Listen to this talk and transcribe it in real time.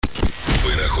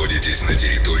находитесь на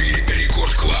территории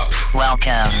Рекорд Клаб.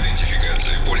 Welcome.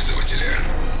 Идентификация пользователя.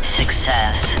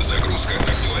 Success. Загрузка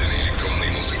актуальной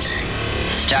электронной музыки.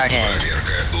 Started.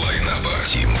 Проверка лайнаба.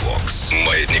 Team Vox.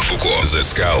 Маятник Фуко. The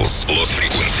Skulls. Lost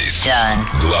Frequencies. Done.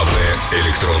 Главное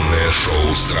электронное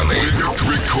шоу страны.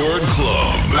 Record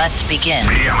Club. Let's begin.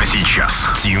 Прямо сейчас.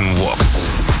 Team Vox.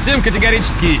 Всем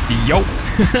категорически йоу!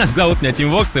 Зовут меня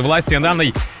Team Vox, и властью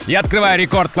данной я открываю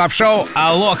Рекорд Клаб Шоу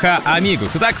Алоха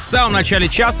Амигус. Итак, в самом начале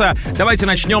часа давайте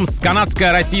начнем с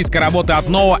канадско-российской работы от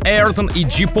Nova, Ayrton и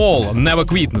G-Pol. Never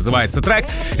Quit называется трек.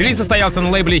 Релиз состоялся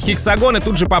на лейбле Hexagon и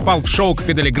тут же попал в шоу к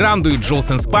Федде Гранду и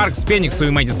Джолсен Спаркс, Фениксу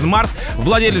и Мэдисон Марс.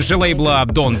 Владелец же лейбла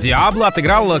Дон Диабло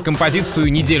отыграл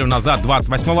композицию неделю назад,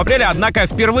 28 апреля, однако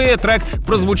впервые трек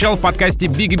прозвучал в подкасте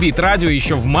Big Beat Radio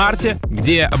еще в марте,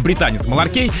 где британец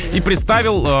Маларкей и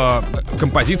представил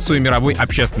композицию мировой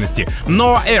общественности.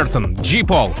 Но Ayrton,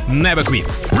 G-Pol, Never Quit.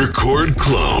 Record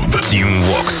Club. Team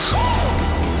Vox.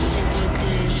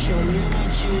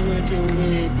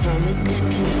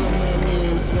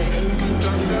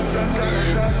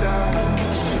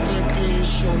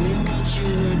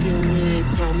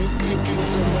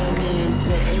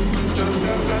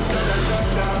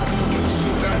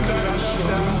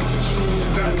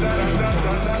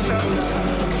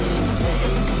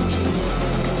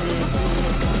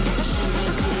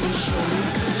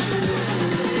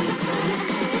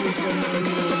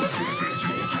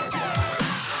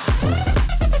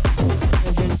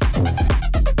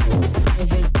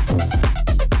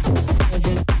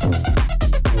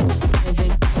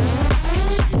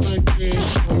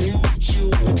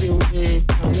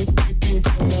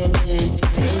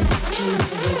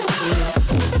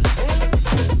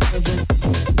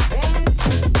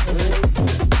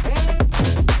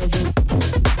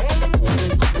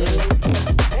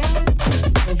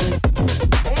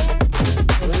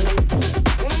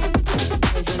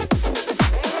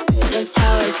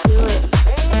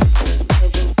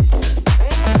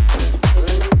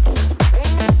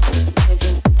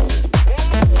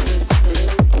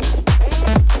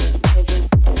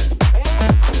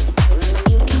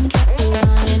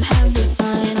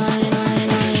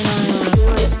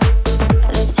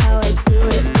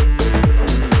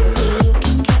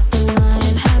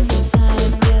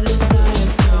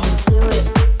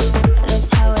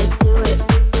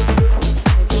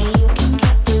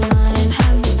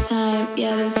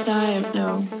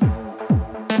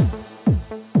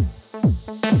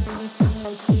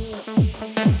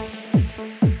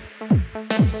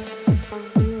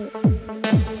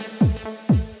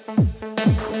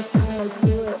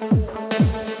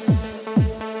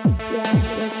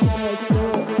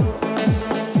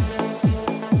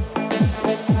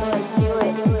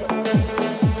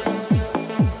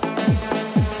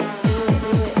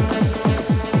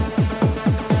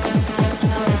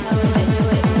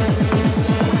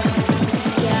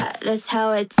 That's how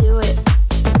I do it.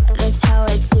 That's how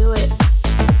I do it.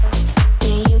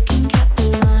 Yeah, you can cut the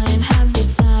line, have the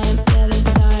time. Yeah,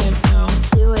 that's how I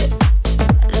do it.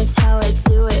 That's how I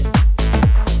do it.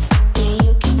 Yeah,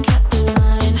 you can cut the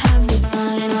line, have the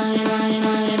time.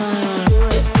 Do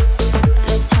it.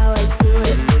 That's how I do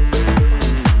it.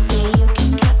 Yeah, you can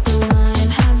cut the line,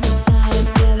 have the time.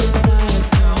 Yeah, that's how I do it.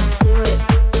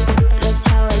 That's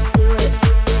how I do it.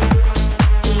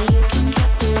 Yeah, you can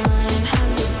cut the line,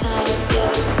 have the time. Yeah,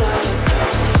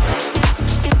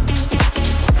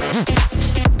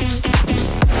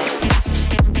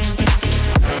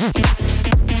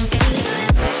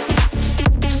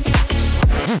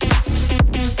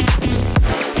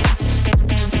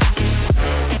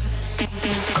 how I do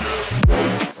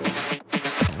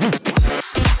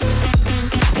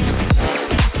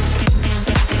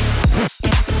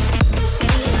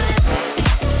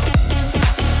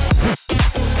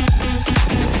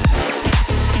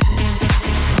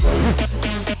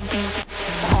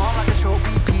On like a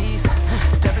trophy piece.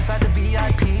 Step inside the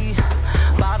VIP.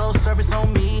 Bottle service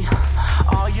on me.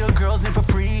 All your girls in for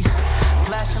free.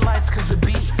 Flashing lights cause the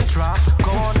beat drop.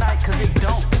 Go all night cause it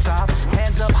don't stop.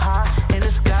 Hands up high in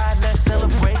the sky. Let's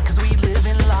celebrate cause we live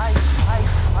in life.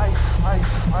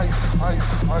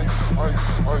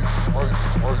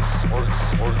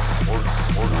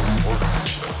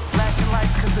 Flashing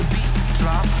lights cause the beat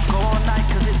drop. Go all night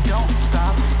cause it don't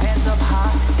stop. Hands up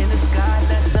high in the sky.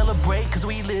 Let's celebrate cause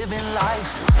we live in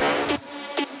life.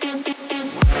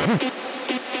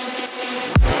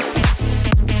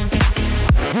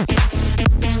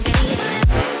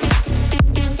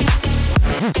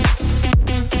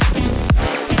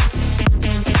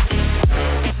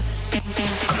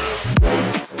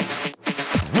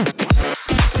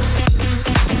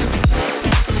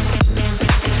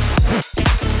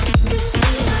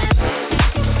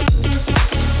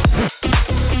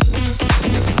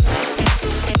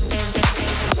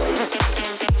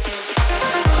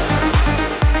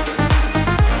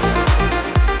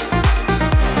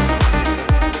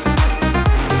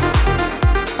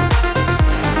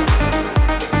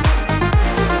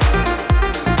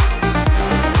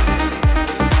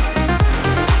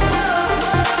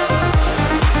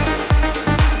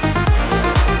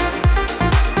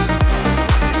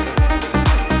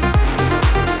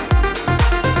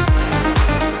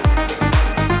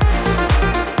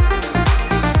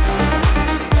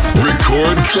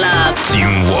 Record Club.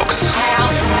 Team Vox.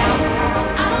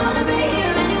 I don't wanna be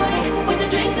here anyway, with the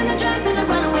drinks and the drugs and the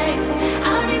runaways.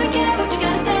 I don't even care what you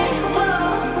gotta say.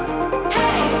 Whoa,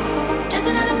 hey, just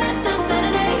another messed up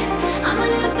Saturday. I'm a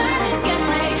little tired, it's getting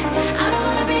late. I don't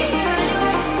wanna be here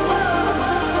anyway. Whoa,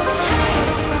 hey,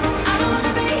 I don't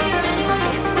wanna be here anyway,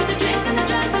 with the drinks and the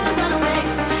drugs and the runaways.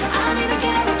 I don't even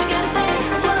care what you gotta say.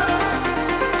 Whoa,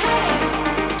 hey,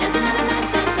 just another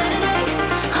messed up Saturday.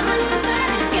 I'm a little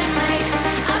tired, it's getting late.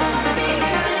 I don't wanna be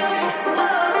here anyway. Whoa.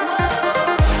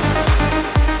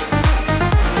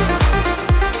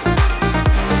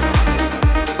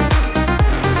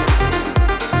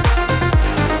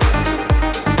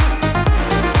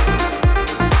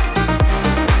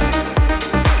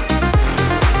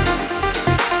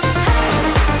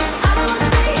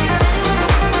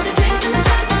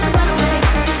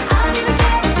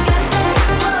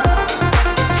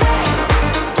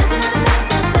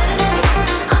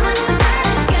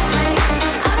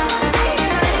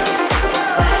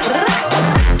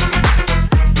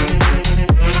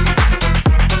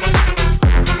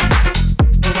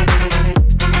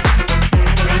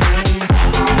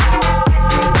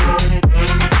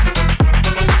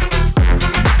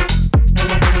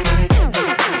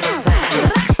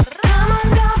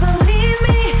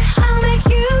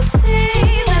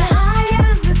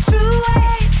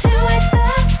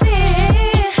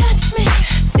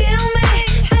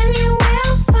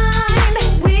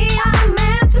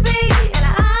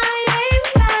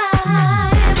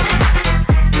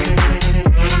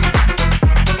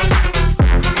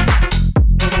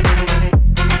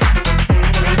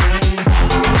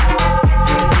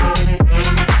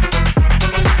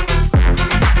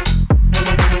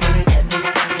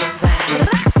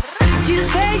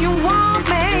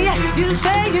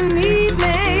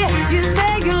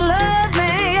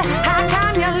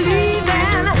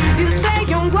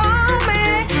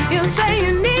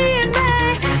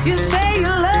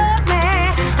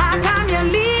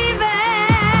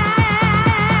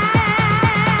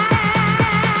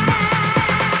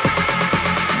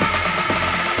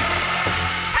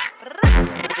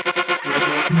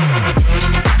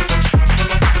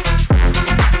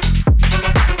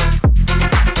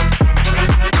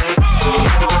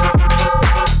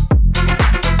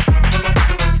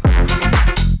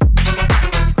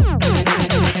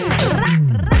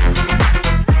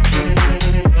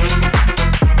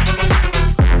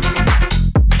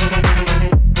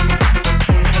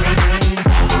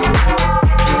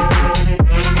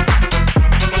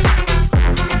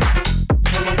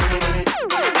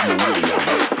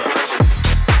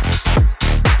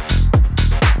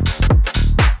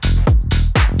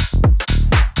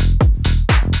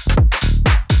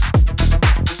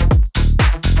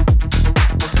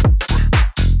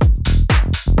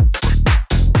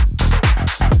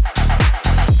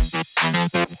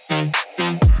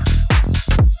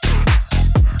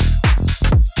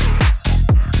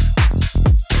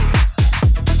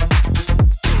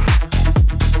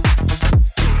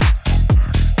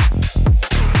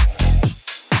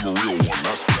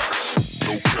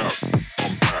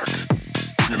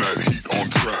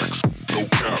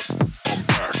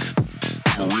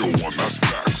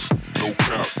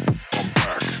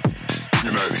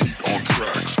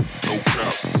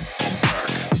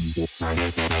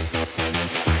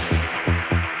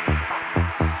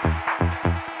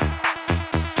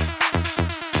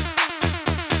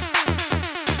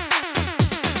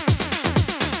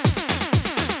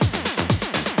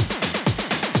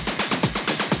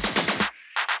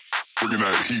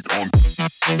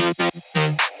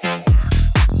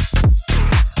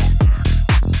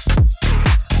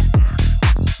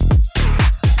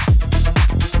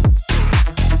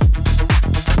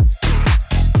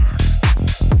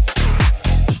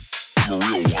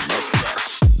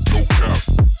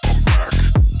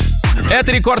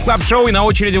 Это Рекорд Клаб Шоу, и на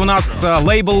очереди у нас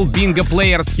лейбл Bingo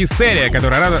Players Hysteria,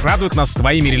 который радует нас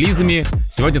своими релизами.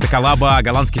 Сегодня это коллаба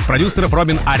голландских продюсеров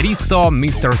Робин Аристо,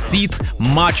 Mr. Seed,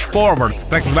 Much Forward.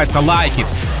 Трек называется Like It.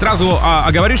 Сразу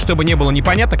оговорюсь, чтобы не было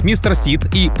непоняток, Mr.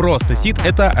 Seed и просто Seed —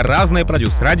 это разные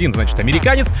продюсеры. Один, значит,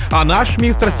 американец, а наш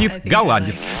Mr. Seed —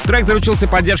 голландец. Трек заручился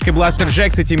поддержкой Blaster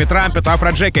Jacks, Тимми Трампета,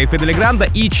 Афроджека и Федде Легранда,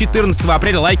 и 14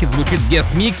 апреля Like It звучит в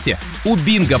гест-миксе у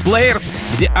Bingo Players,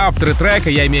 где авторы трека,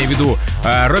 я имею в виду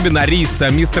Робин Аристо,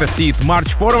 Mr. Seed,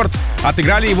 March Forward,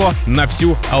 отыграли его на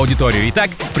всю аудиторию.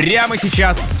 Итак, прямо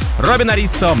сейчас Робин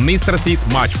Аристо, Mr. Seed,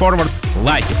 March Forward,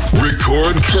 Like It.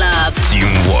 Record Club Team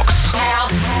Vox.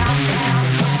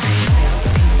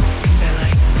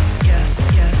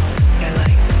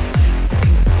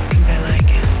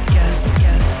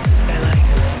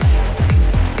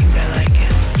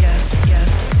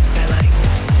 Like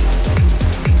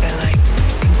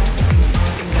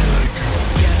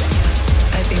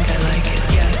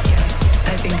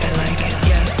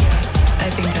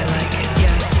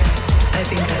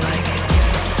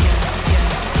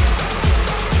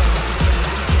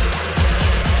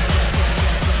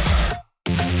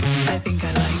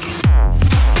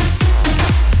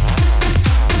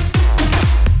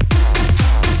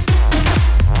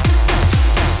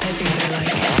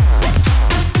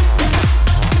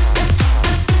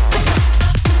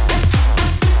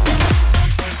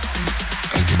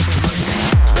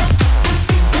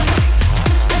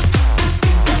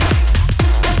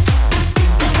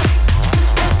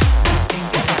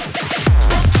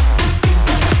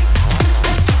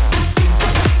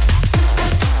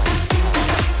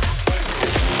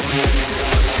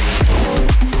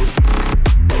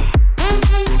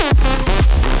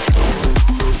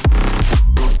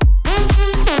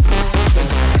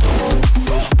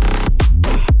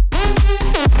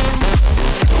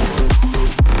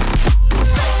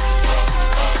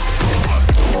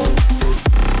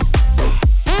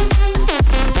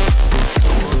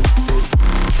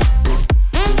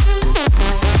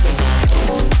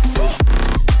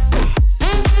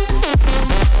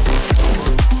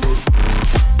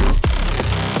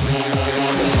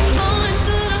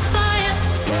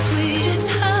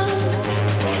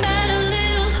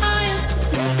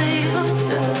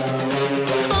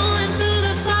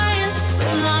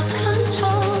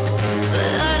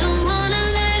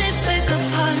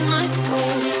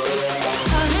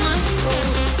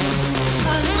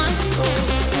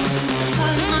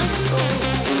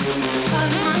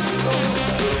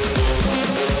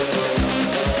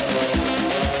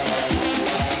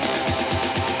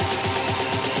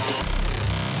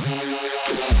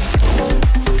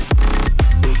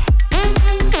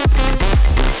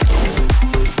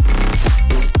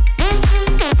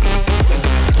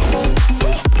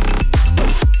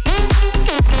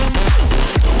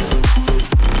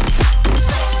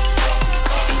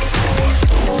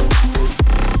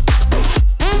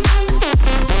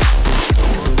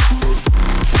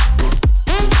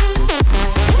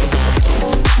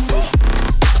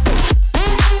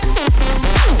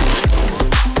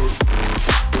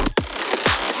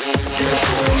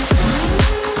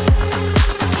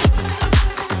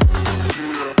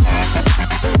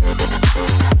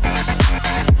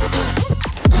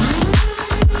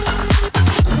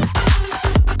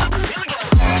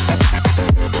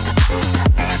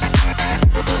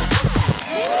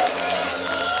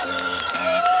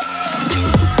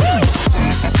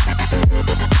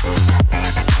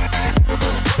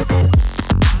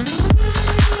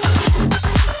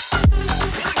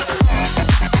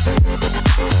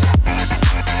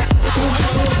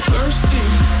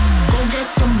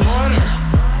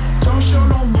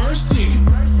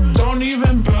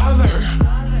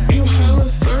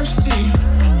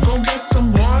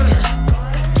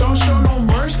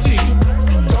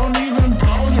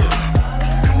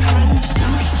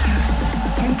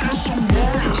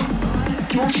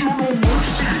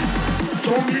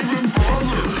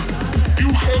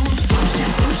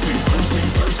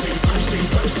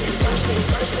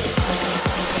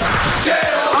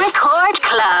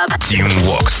Team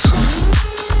Vox.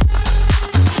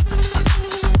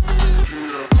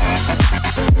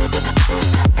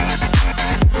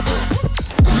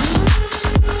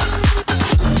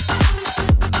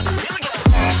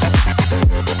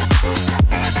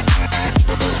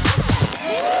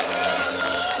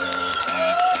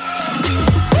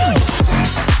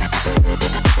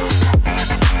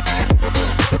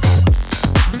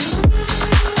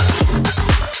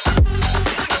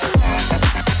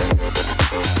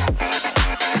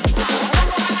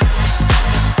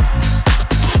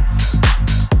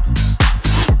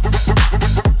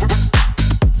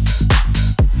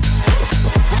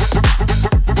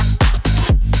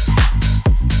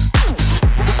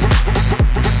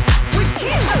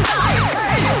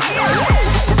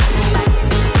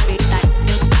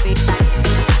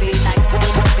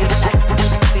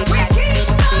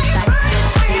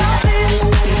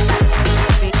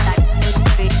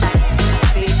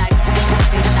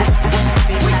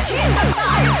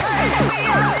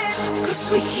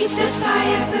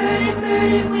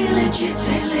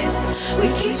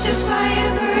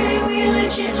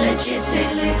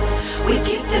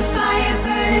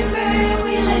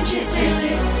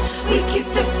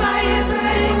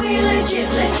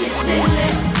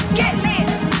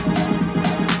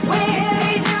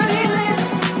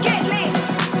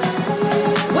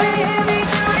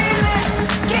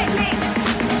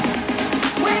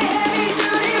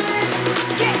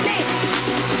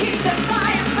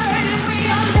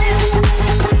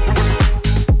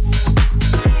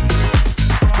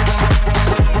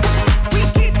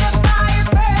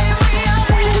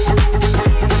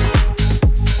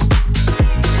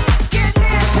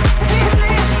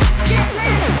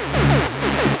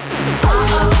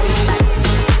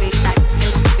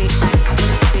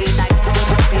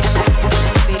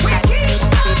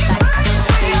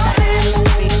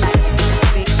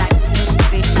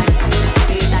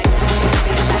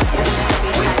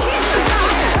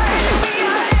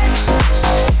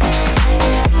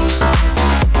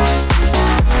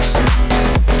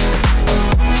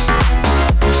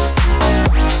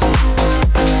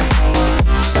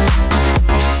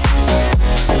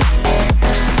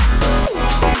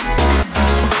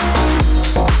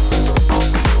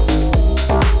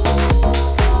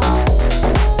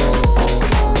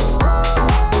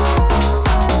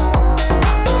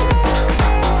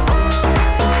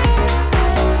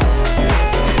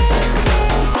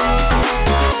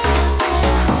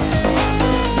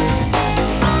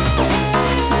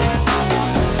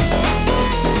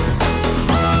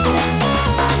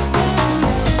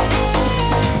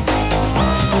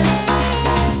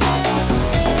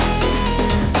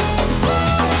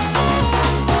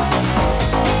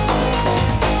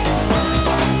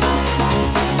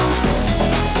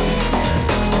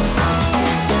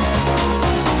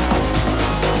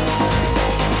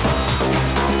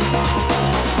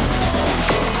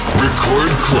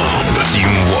 Team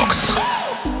Vox.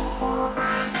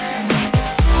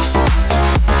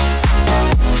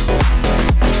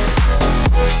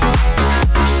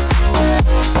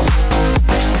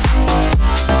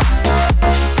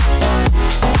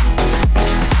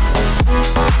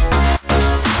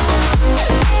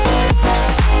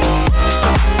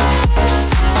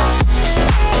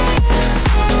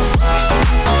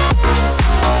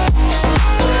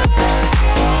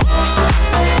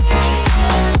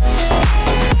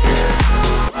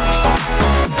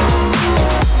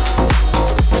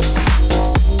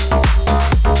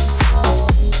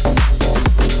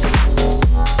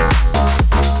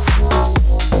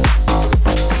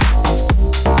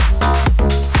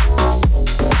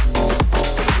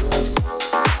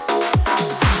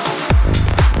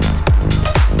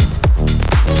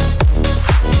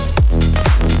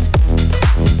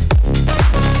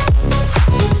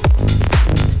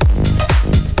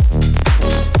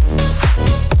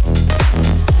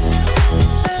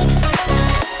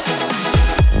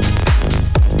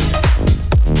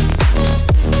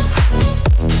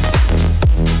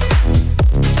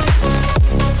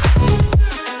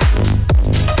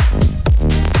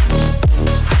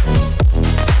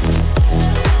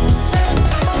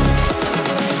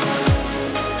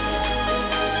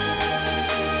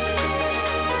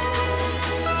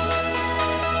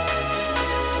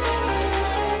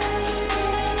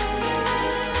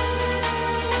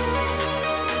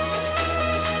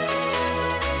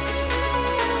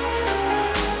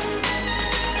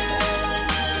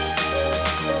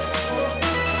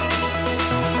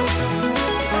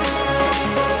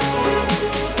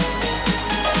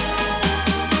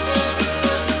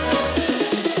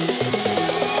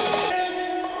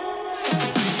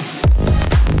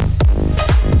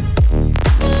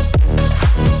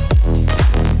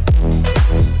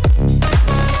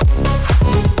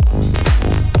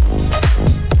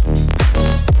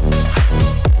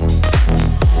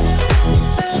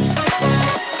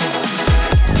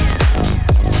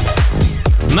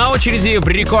 На очереди в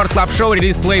Рекорд Клаб Шоу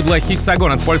релиз лейбла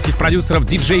Hexagon от польских продюсеров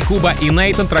DJ Kuba и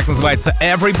Neitan. Трек называется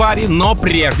Everybody. Но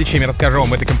прежде чем я расскажу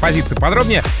вам этой композиции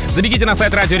подробнее, забегите на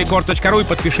сайт radiorecord.ru и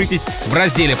подпишитесь в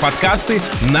разделе подкасты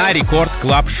на Рекорд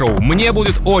Клаб Шоу. Мне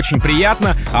будет очень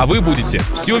приятно, а вы будете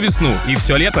всю весну и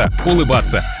все лето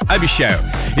улыбаться. Обещаю.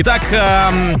 Итак,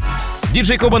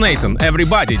 DJ Kuba Neitan,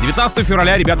 Everybody. 19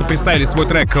 февраля ребята представили свой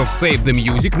трек в Save the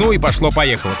Music, ну и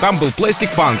пошло-поехало. Там был Plastic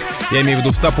Funk, я имею в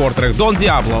виду в саппортерах, Don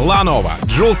Diablo, Lanova,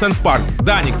 Jules and Sparks,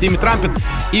 Даник, Тимми Трампет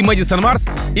и Мэдисон Марс.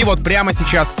 И вот прямо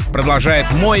сейчас продолжает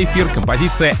мой эфир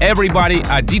композиция Everybody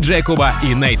от DJ Kuba и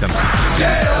Neitan.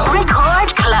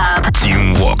 Record Club.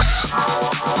 Team Vox.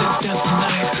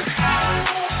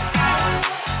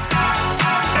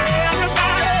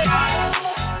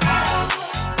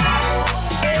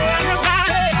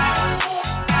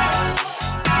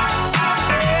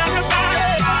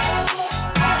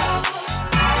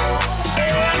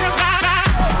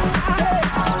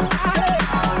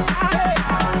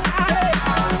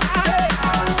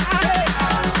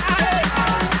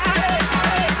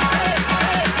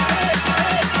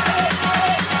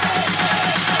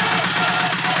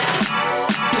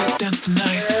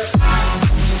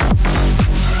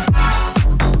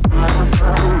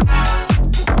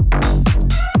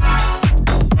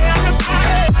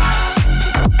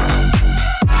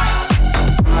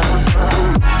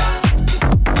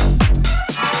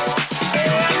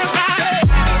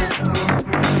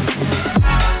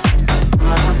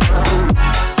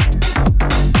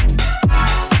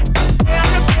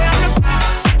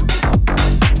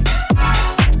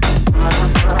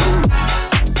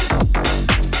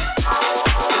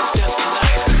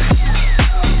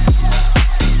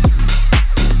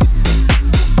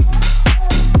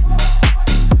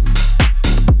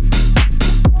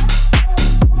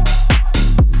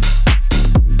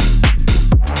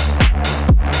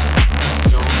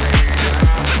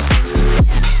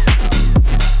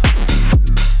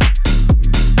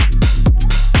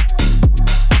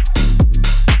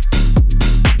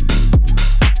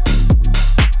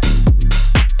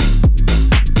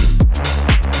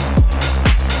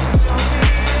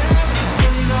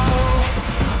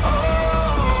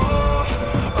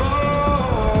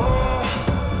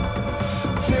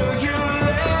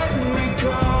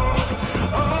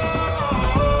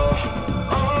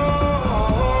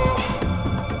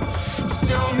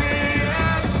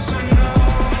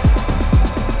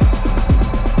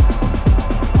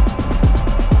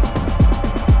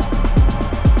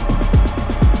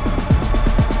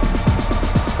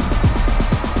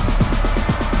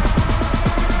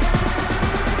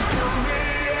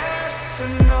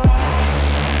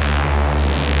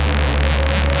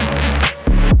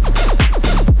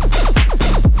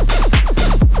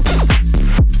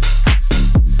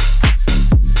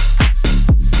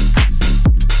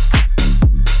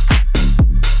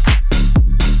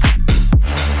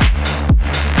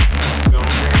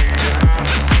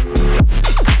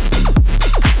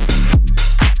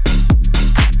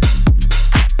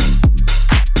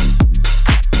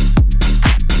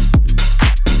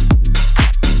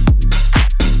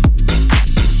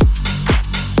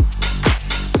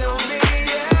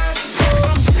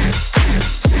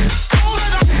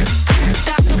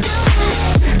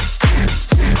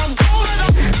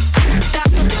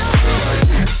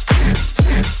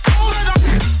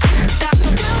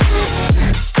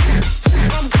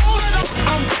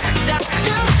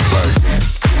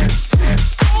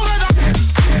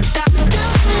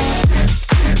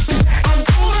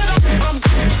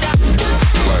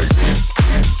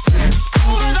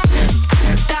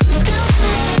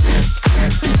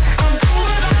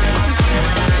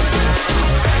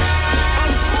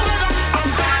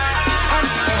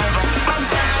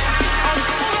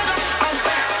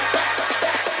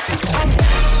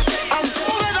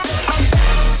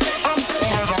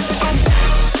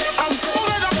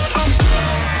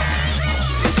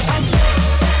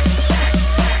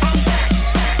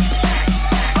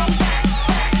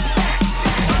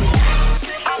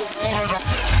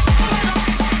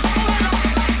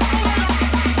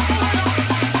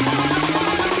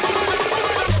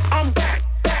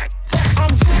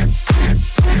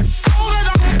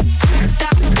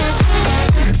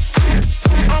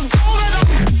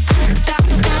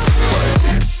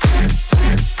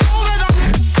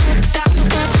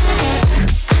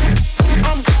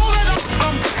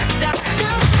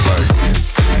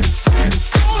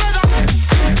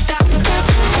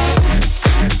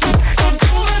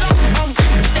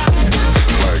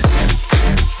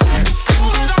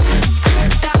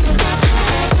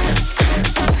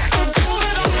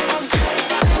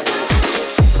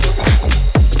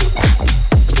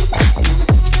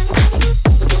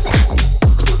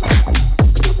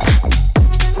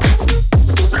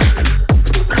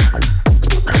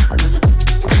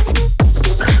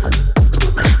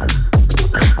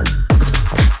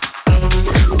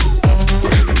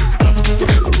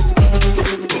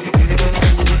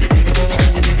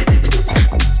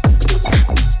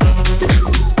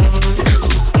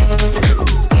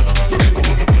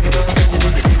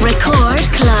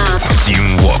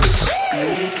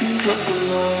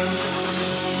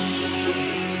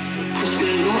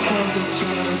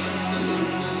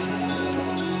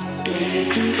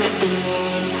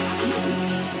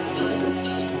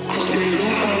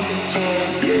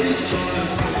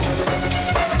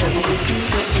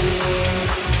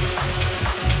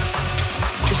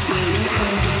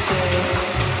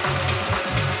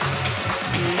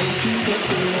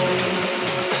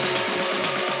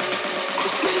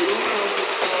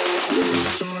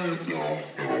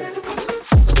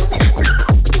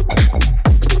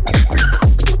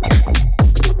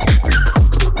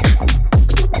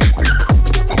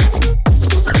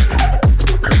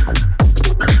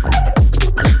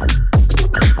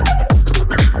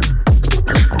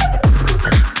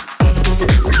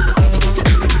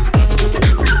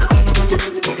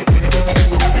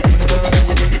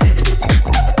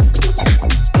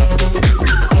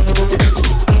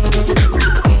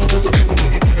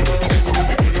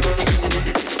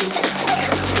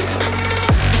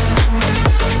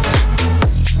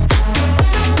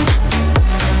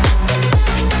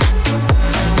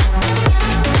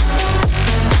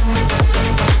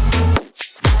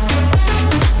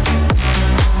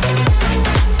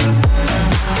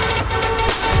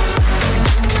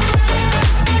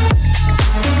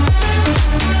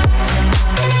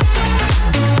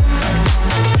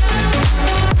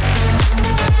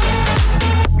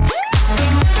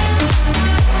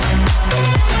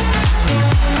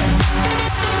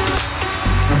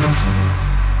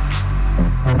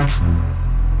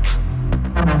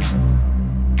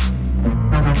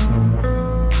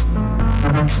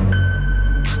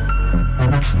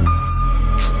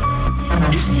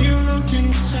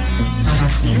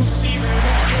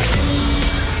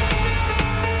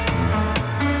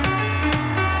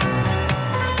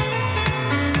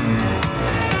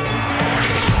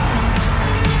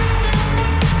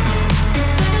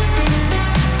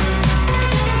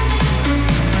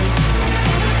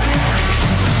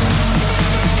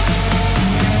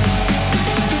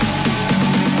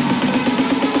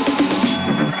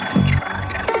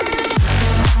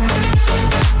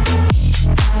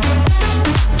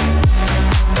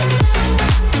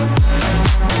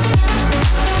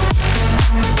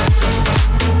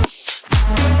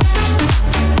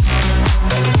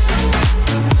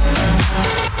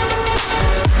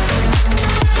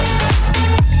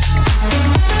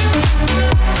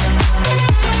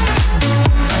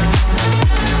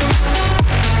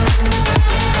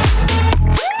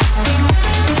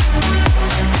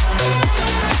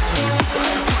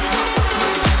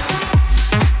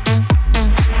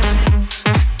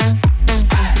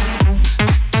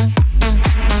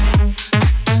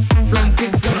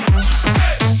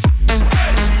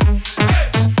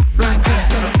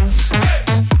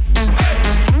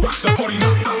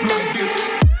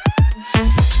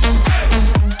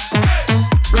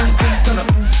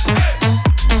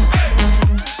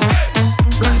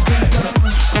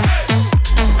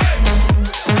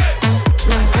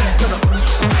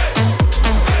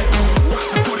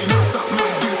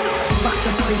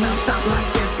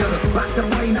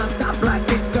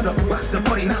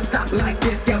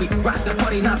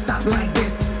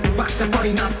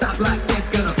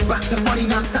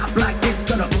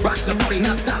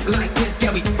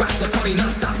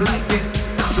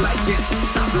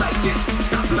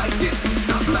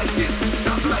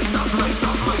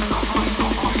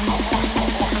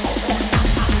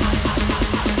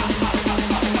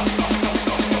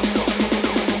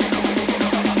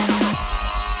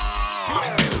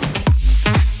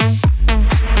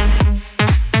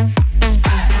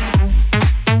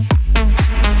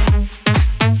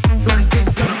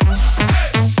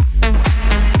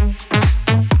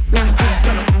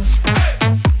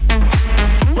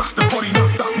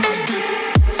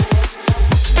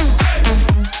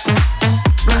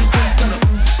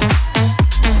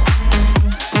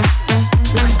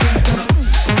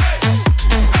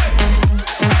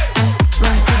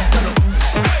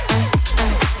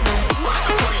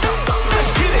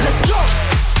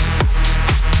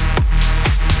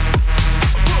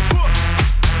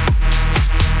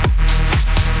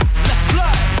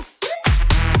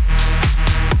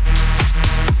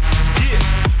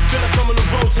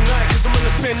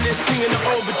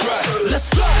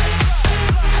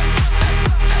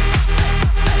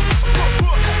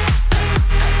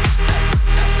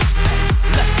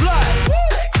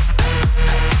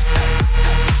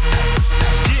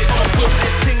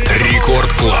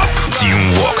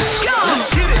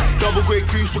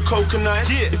 nice.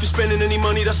 If you're spending any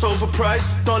money that's overpriced,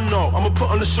 don't know. I'ma put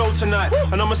on the show tonight,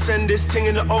 and I'ma send this thing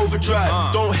in the overdrive.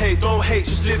 Don't hate,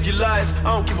 just live your life. I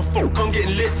don't give a fuck, I'm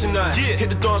getting lit tonight. Hit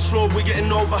the dance floor, we're getting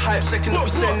overhyped. Second that we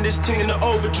send this thing in the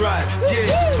overdrive.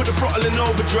 Put the throttle in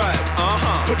overdrive.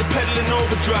 Put the pedal in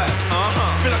overdrive.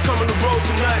 Feel like I'm on the road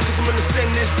tonight, cause I'm gonna send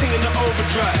this thing in the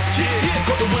overdrive.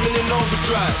 Got the women in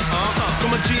overdrive. Got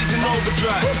my G's in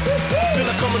overdrive. Feel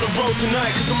like I'm on the road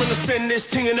tonight, cause I'm gonna send this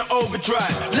thing in the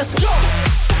overdrive. Let's go!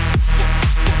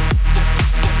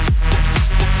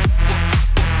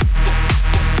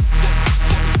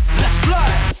 Let's fly!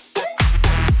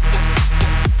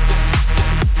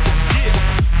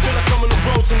 Feel like I'm on the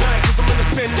road tonight, cause I'm gonna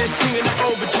send this thing in the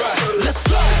overdrive. Let's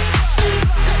fly!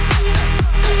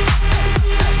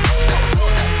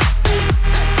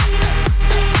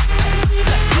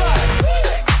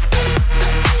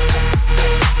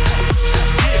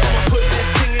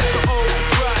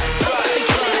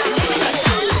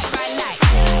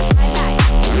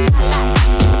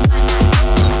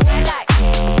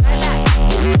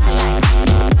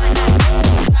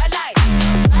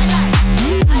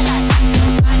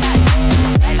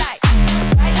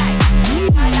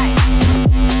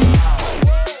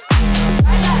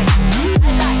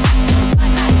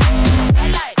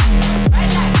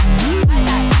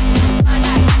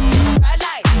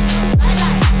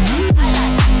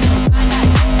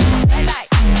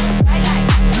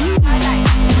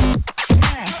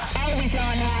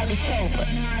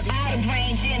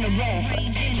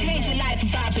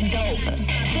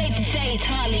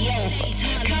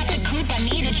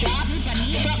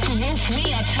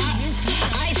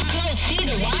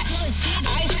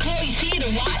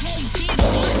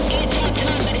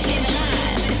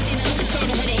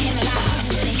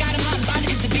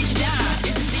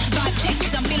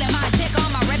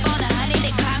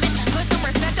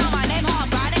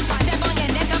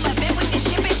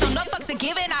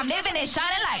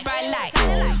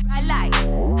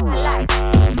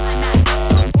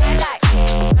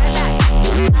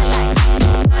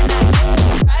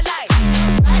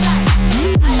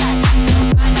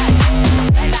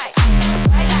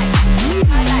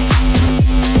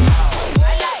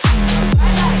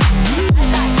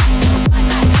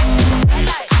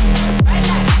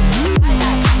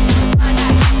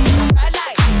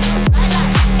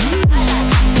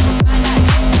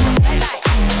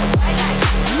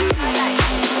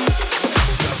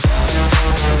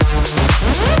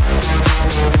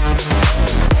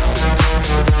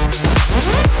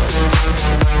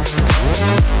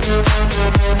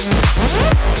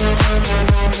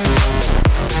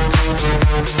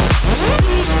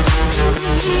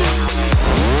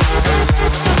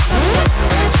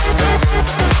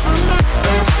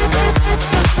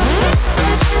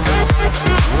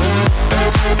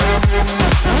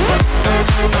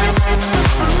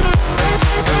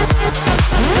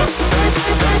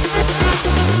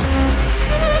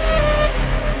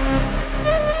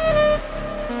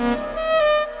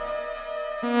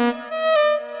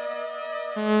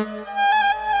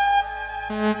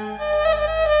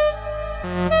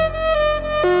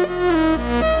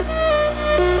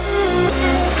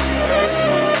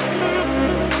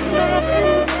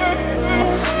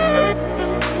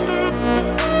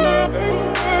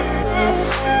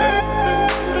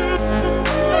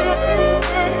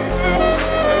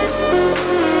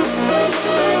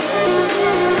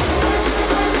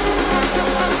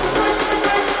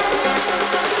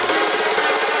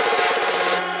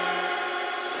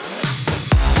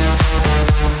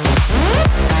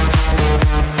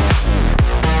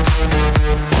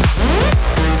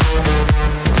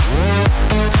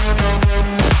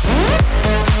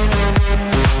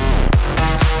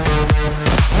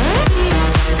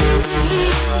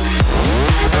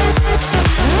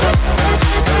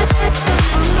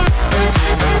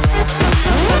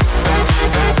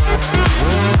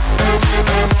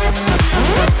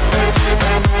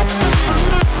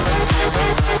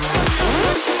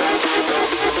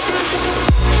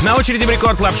 На очереди в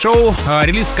Рекорд Клаб Шоу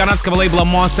релиз канадского лейбла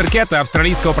Monster Cat и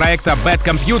австралийского проекта Bad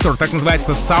Computer, так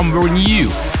называется Somewhere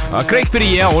New. Крейг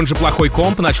Ферье, он же Плохой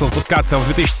Комп, начал выпускаться в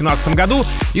 2017 году,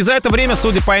 и за это время,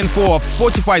 судя по инфо, в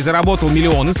Spotify заработал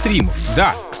миллионы стримов.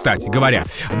 Да, кстати говоря.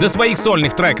 До своих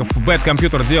сольных треков Bad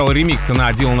Computer делал ремиксы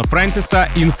на Дилана Фрэнсиса,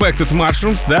 Infected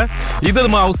Mushrooms, да, и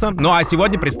Deadmau5. Ну а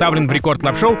сегодня представлен в Рекорд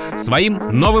Клаб Шоу своим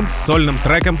новым сольным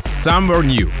треком Somewhere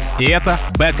New. И это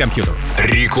Bad Computer.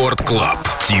 Рекорд Клаб.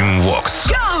 Team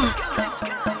Vox.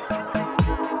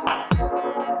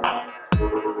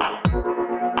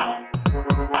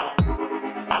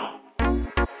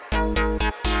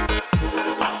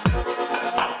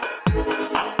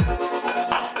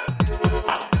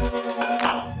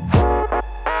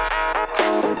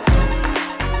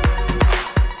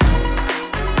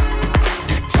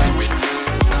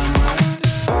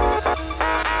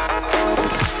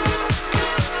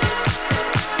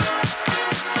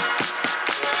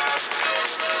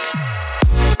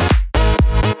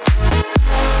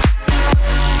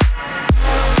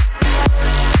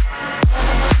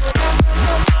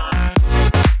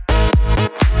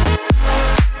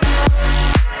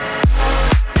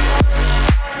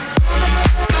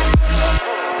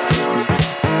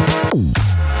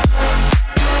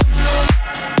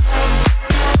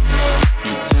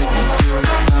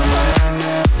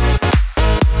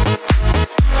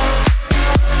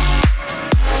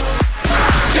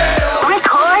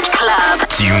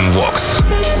 Vox.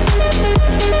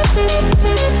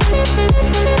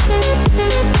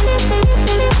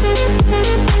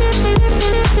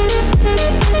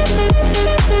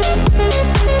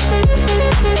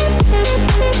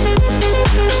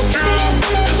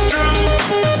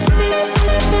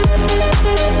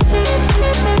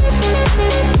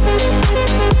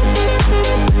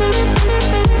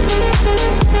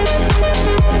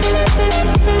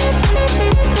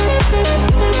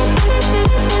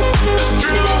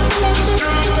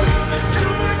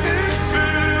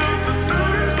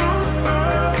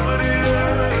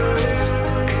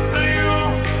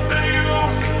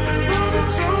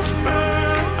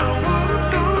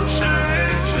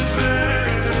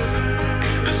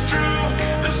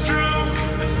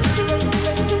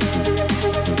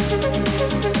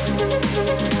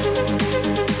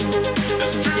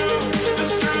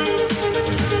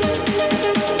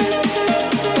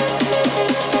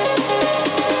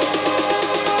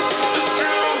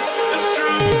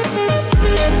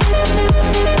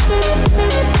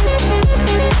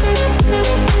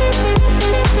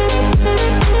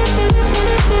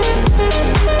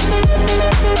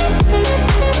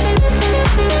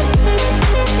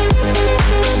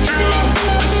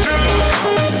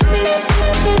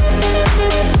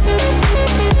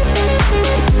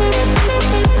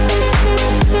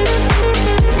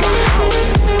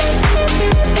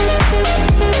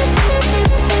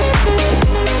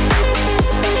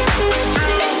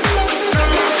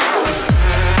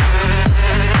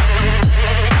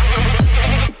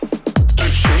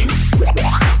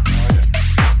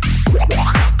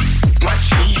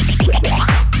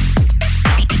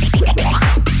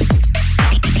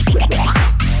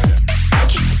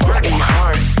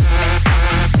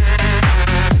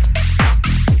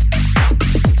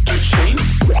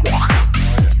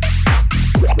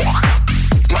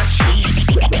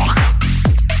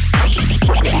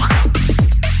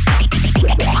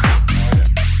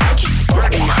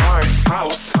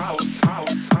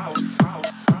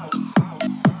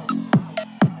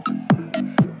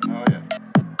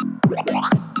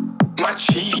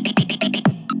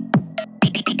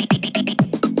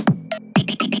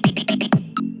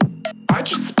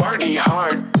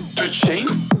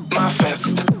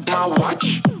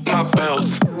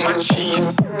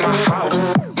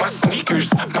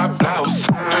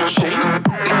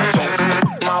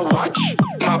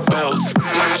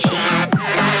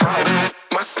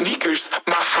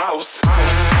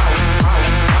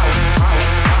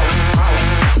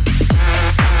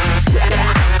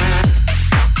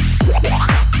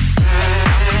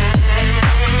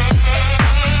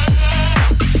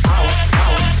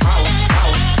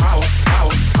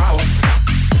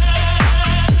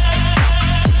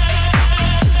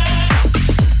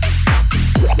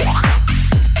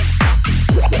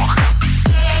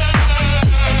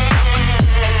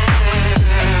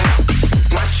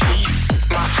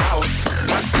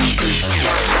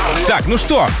 Так, ну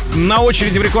что, на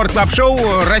очереди в Рекорд Клаб Шоу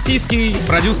российский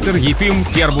продюсер Ефим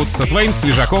Кербут со своим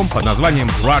свежаком под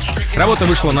названием Rush. Работа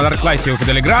вышла на Darklight у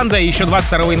Федде Гранда и еще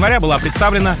 22 января была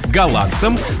представлена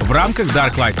голландцем в рамках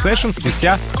Darklight Session.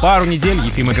 Спустя пару недель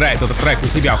Ефим играет этот трек у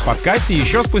себя в подкасте,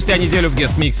 еще спустя неделю в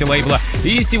гест-миксе лейбла.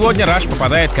 И сегодня Rush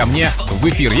попадает ко мне в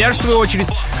эфир. Я же, в свою очередь,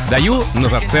 даю на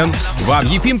зацен вам.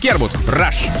 Ефим Кербут,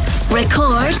 Rush.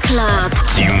 Record Club.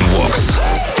 Team Vox.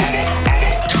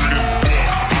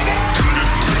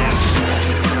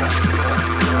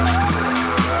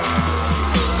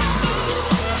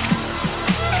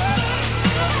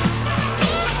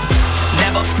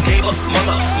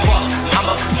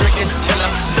 I'ma drink it till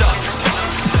I'm stuck.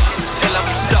 Till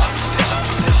I'm stuck.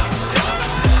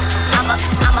 I'ma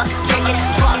drink it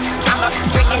fuck. I'ma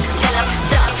drink it till I'm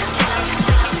stuck.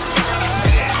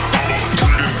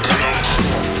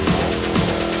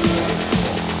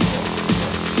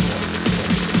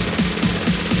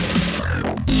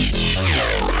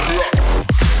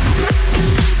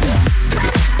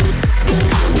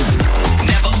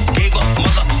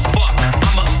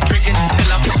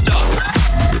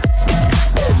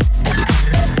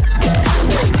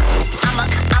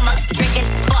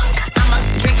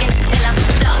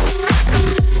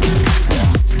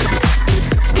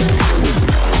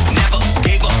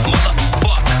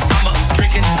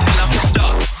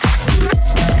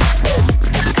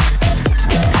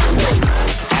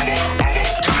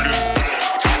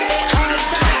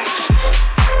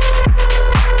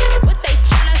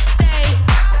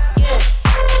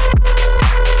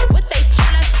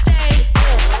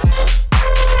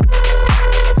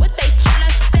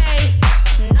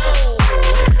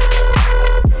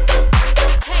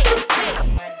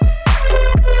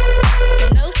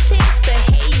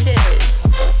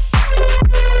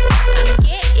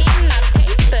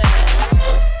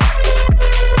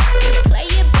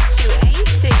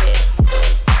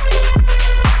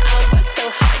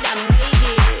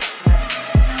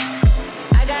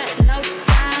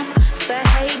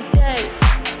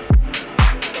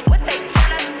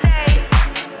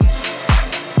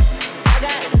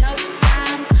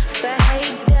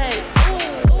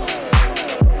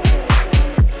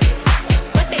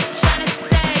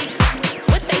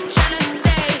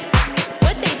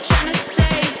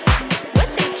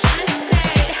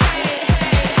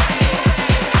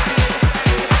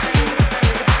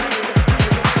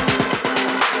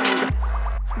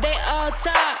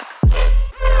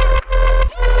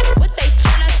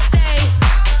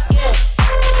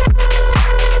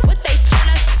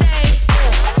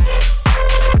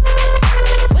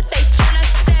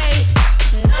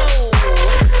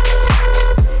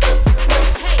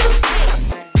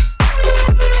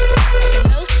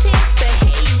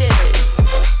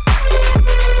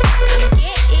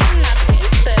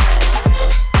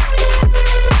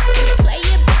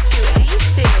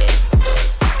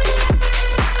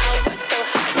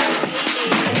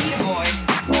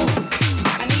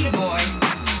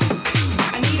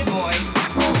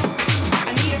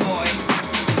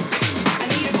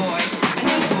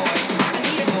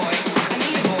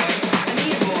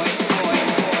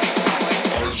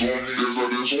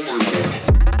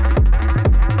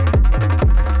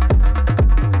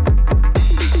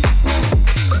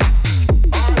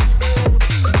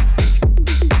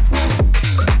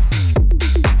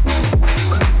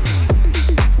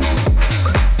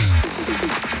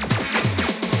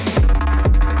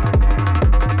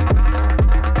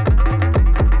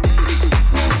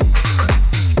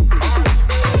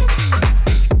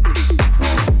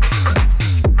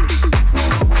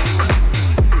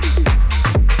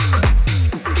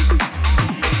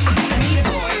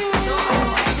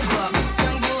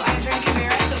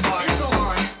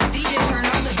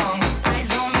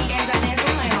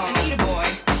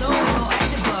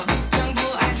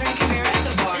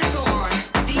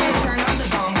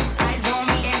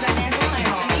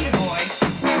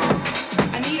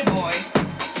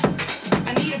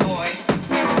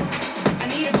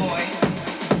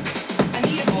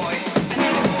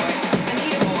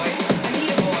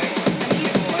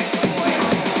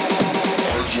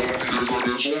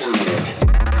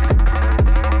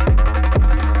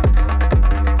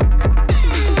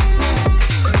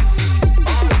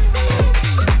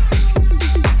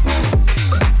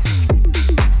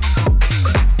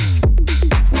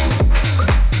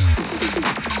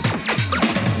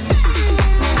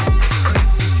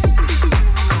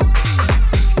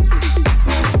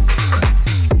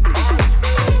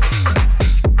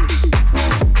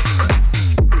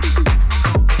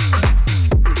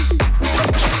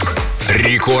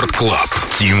 Рекорд Клаб.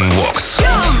 Team Vox.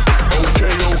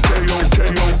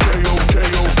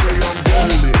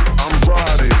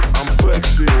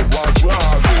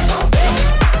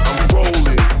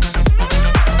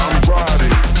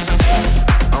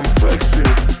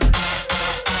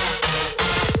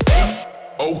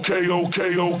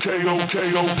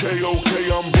 Okay,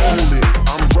 I'm rolling,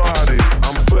 I'm riding,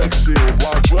 I'm flexing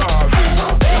while driving.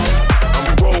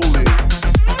 I'm rolling,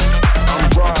 I'm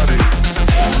riding,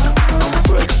 I'm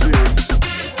flexing.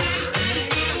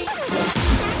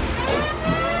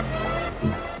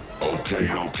 Okay,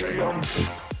 I'm okay, I'm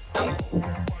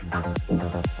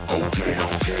okay,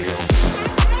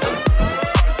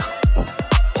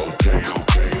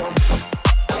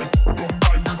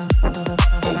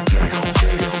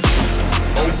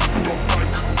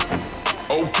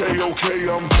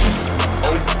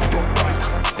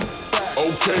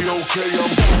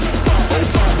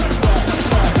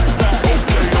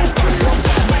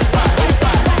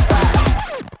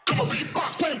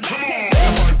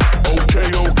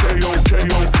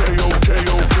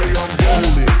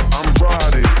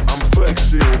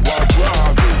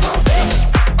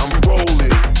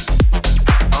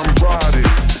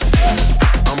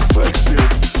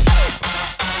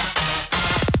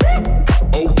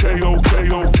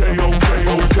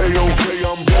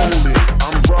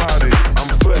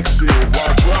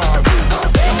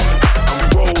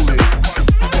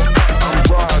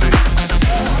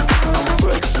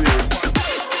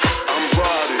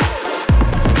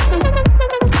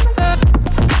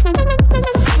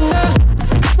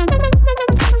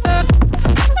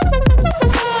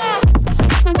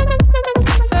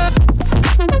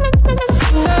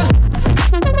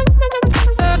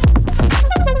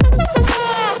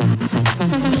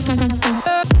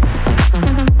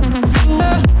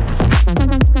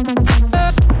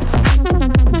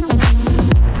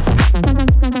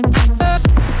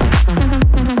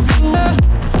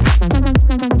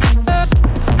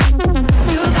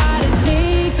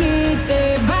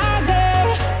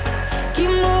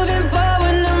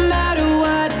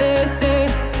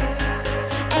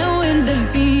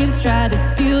 try to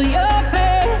steal your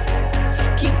faith.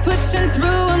 Keep pushing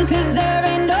through them, cause there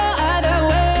ain't no other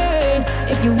way.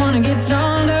 If you wanna get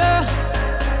stronger,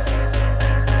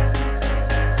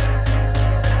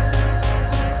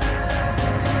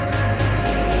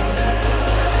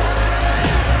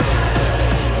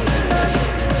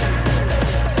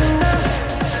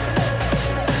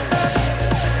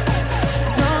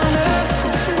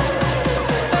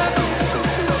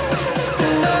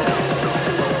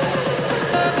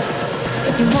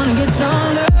 you wanna get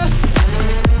stronger.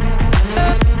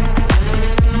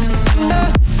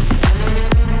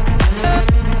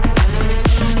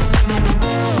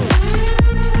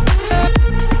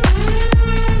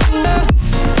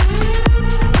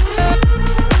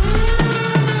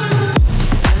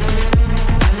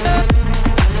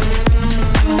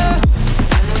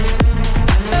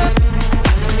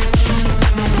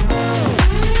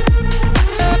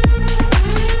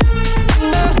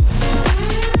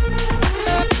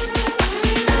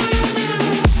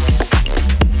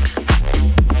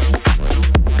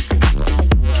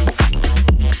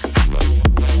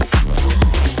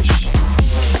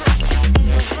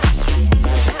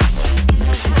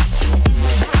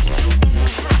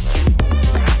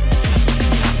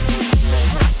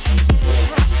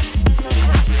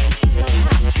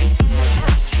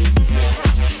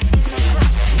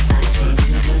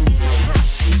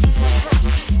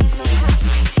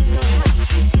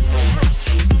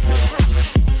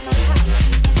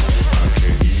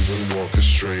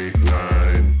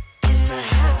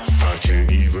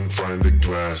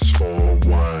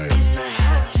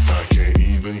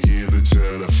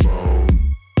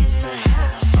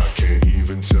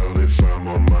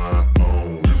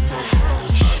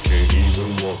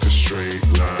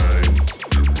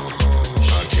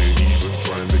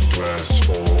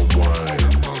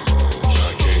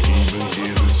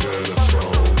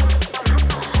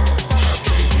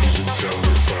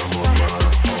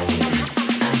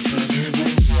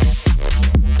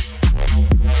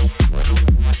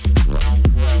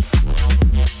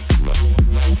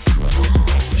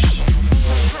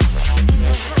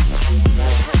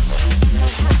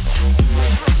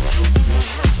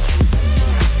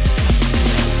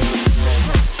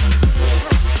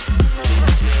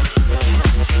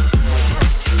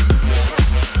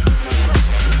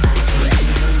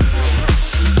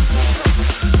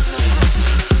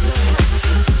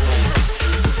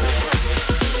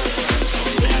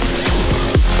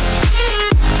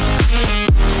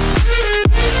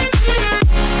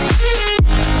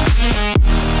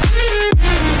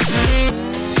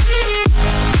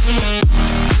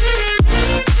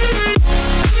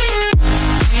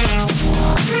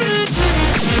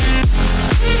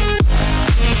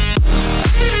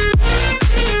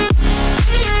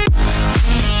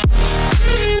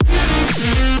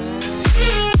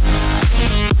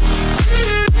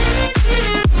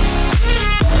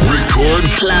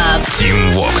 Club.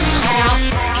 Team Vox.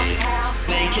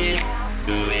 Make it,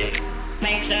 do it,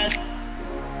 makes us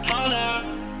harder,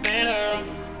 better,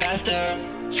 faster,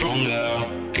 stronger,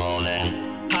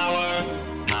 rolling, power,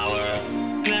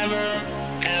 never,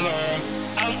 ever,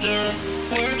 after,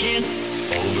 work it,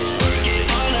 over, work it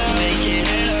harder, make it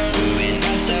better, do it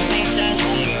faster, makes us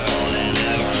stronger, rolling,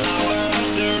 ever, hour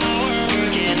after hour,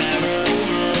 work it never,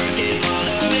 over, work it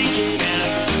harder, make it better,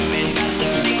 do it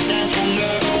faster, makes us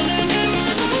stronger, rolling, ever,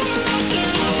 hour after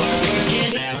hour, work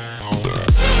it never, over.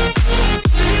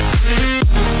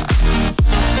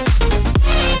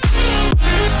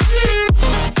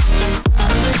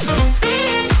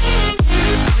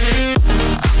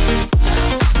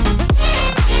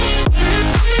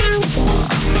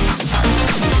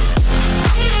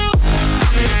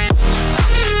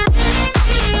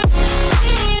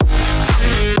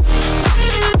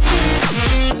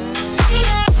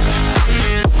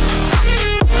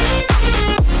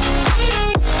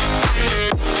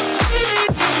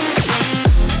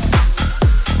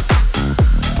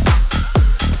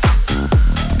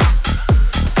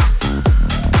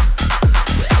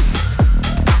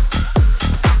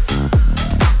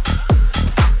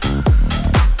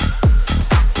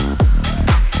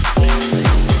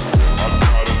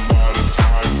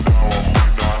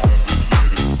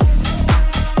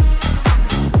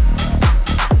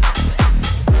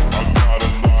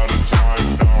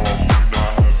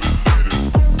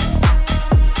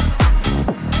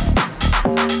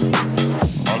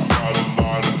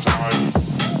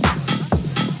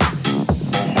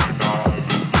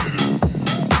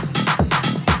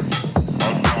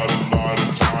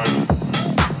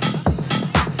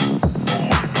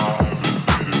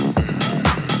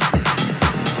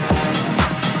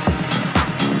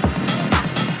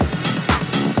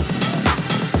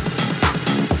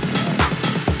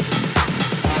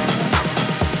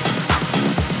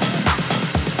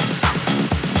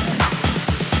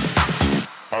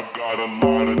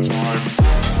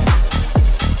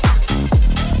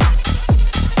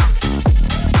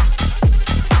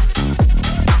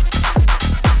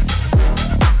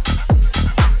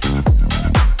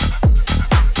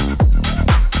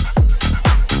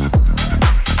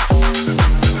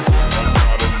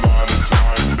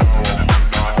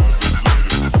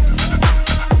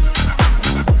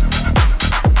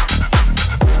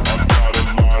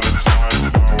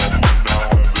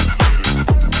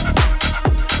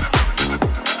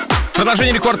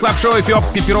 Продолжение рекорд-клаб-шоу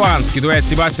эфиопский-перуанский дуэт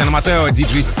Себастьяна Маттео,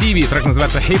 диджей Стиви. Трек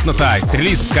называется Hypnotized.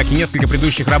 Релиз, как и несколько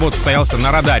предыдущих работ, состоялся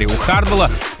на радаре у Хардвелла,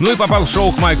 ну и попал в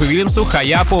шоу к Майку Уильямсу,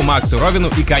 Хаяпу, Максу Ровину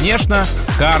и, конечно,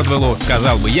 Хардвеллу,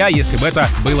 сказал бы я, если бы это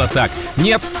было так.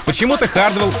 Нет, почему-то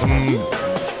Хардвелл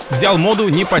взял моду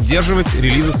не поддерживать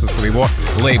релизы со своего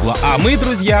лейбла. А мы,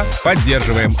 друзья,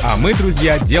 поддерживаем. А мы,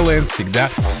 друзья, делаем всегда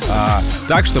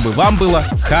так, чтобы вам было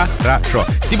хорошо.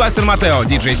 Себастьян Маттео,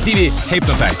 диджей Стиви,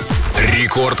 Hypnotized.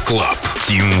 Рекорд Клаб.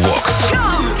 Team Vox.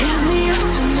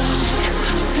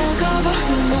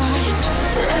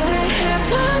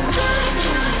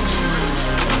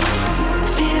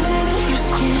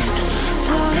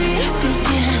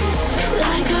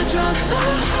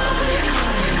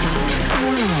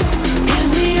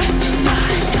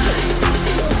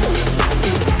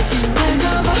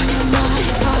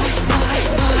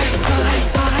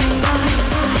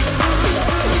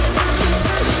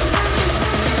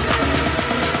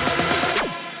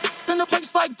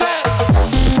 Like that.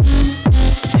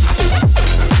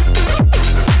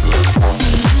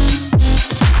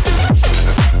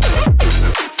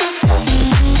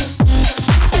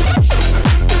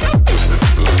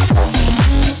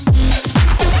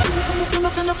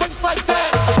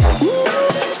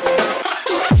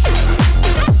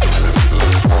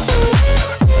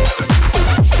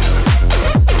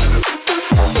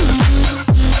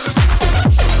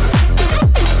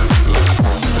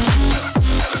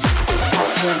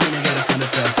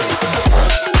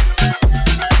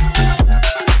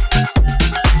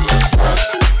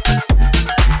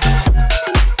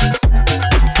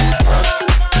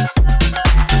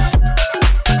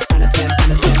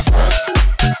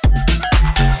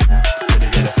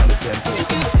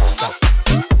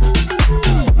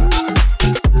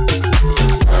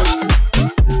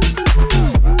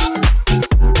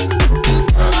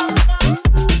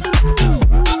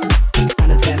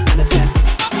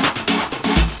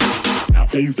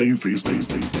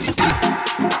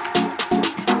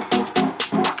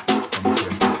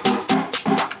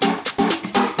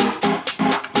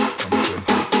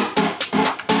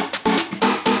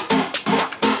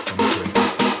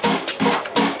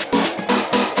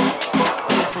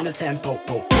 Tempo.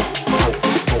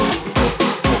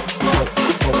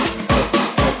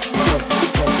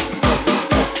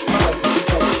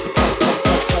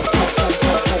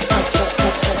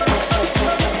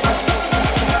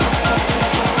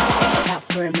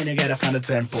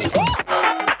 tempo.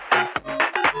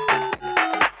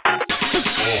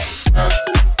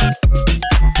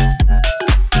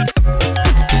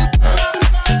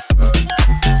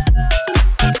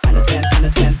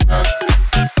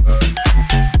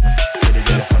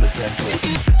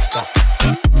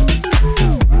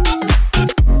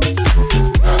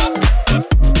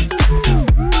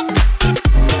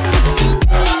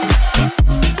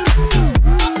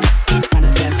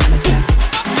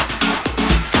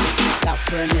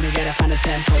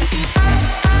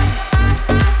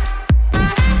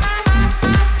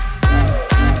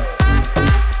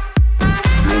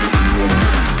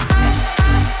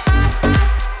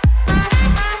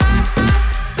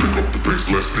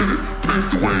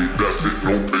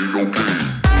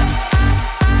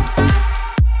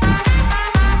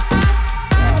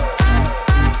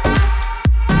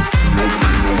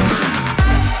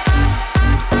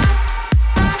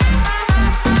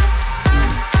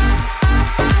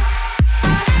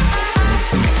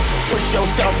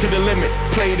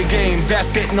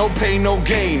 No pain, no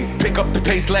gain. Pick up the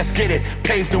pace, let's get it.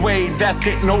 Pave the way, that's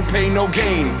it, no pain, no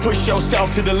gain. Push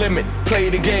yourself to the limit, play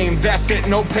the game, that's it,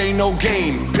 no pain, no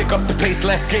gain. Pick up the pace,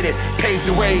 let's get it. Pave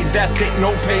the way, that's it,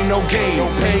 no pain, no gain. No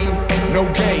pain, no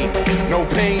gain. No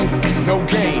pain, no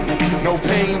gain. No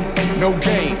pain, no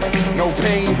gain. No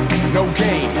pain, no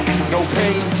gain. No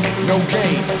pain, no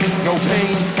gain. No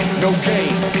pain, no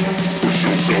gain. Push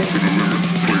yourself to the limit,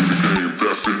 play the game,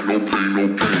 that's it, no pain, no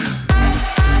gain.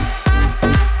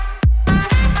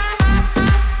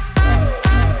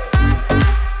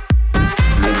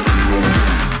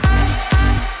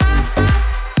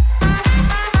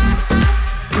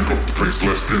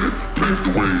 Let's get it, pave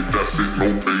the way, that's it, no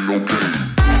pain, no gain.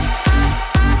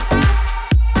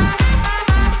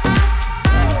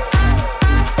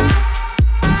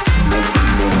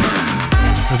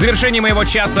 В завершении моего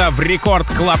часа в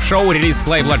рекорд-клаб-шоу релиз с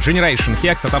лейбла Generation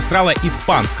Hex от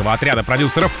австрало-испанского отряда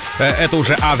продюсеров. Это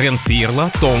уже Адриан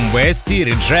Фирло, Том Вести,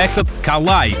 Rejected,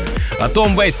 Collide.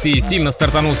 Том Вести сильно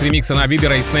стартанул с ремикса на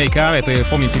Бибера и Снейка. Это,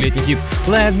 помните, летний хит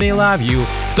Let Me Love You.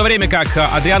 В то время как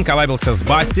Адриан коллабился с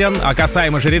Бастиан. А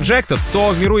касаемо же Rejected, то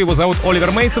в миру его зовут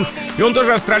Оливер Мейсон. И он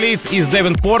тоже австралиец из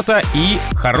Девенпорта и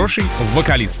хороший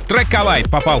вокалист. Трек Collide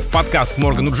попал в подкаст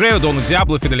Моргану Джею, Дону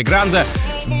Диабло, Фиделе Гранда,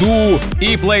 Ду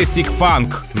и Plastic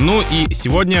Funk. Ну и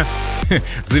сегодня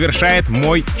завершает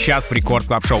мой час в Рекорд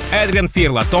Клаб Шоу Адриан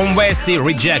Фирло, Том Вести,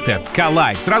 Rejected,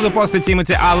 Collide. Сразу после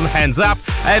Тимоти Аллен, Hands Up,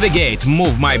 Avigate,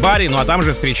 Move My Body. Ну а там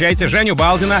же встречайте Женю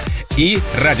Балдина и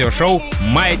радиошоу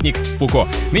 «Маятник Фуко».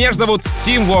 Меня же зовут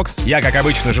Тим Вокс. Я, как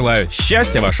обычно, желаю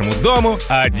счастья вашему дому.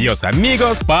 Адьос,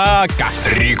 амигос, пока.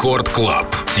 Рекорд Клаб.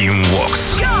 Тим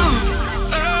Вокс.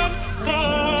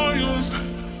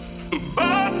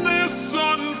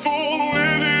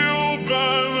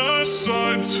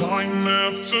 Time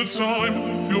after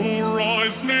time, your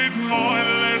eyes meet mine.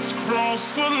 Let's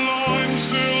cross the line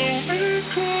till we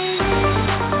go.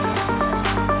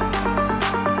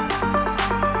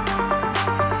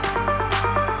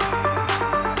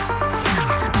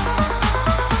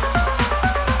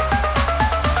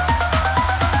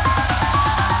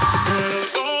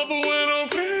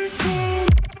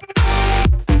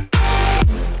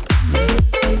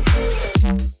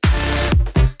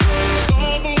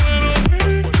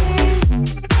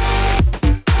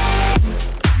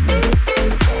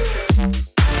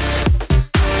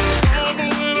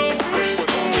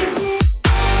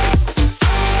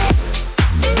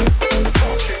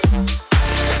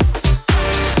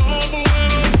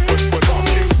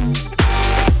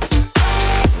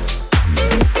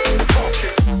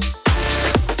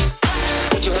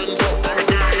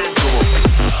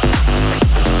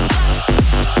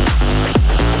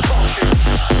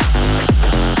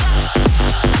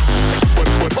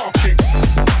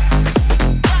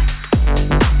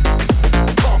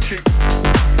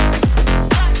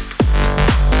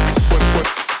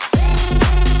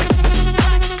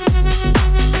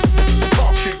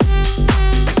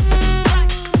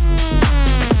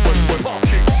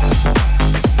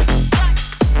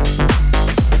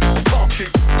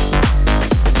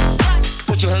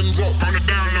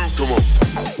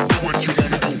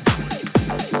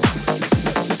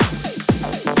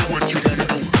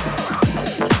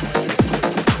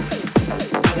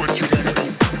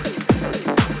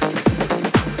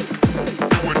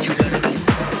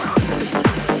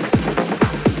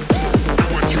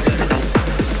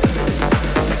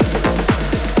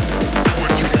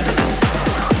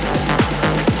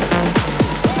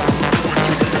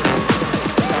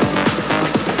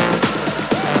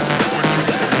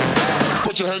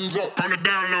 Hands up on the